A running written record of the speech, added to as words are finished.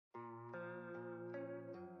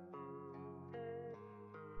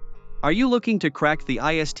Are you looking to crack the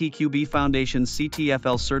ISTQB Foundation's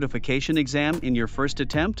CTFL certification exam in your first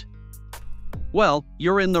attempt? Well,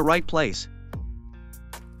 you're in the right place.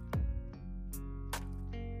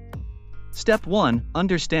 Step 1.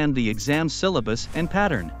 Understand the exam syllabus and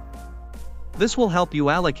pattern. This will help you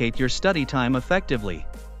allocate your study time effectively.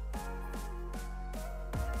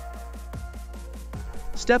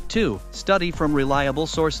 Step 2. Study from reliable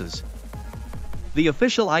sources. The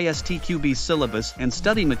official ISTQB syllabus and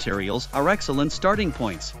study materials are excellent starting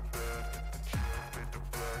points.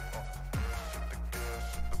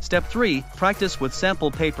 Step 3. Practice with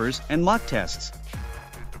sample papers and mock tests.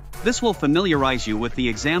 This will familiarize you with the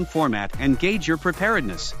exam format and gauge your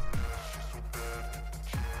preparedness.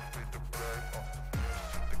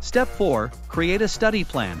 Step 4. Create a study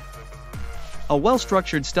plan. A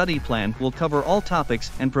well-structured study plan will cover all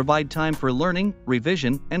topics and provide time for learning,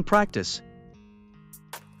 revision, and practice.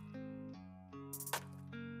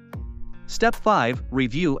 Step 5.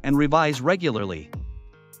 Review and revise regularly.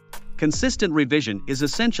 Consistent revision is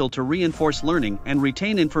essential to reinforce learning and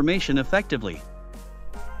retain information effectively.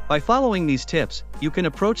 By following these tips, you can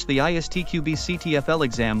approach the ISTQB CTFL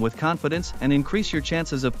exam with confidence and increase your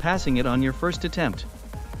chances of passing it on your first attempt.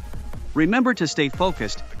 Remember to stay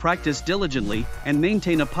focused, practice diligently, and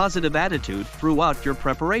maintain a positive attitude throughout your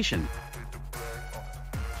preparation.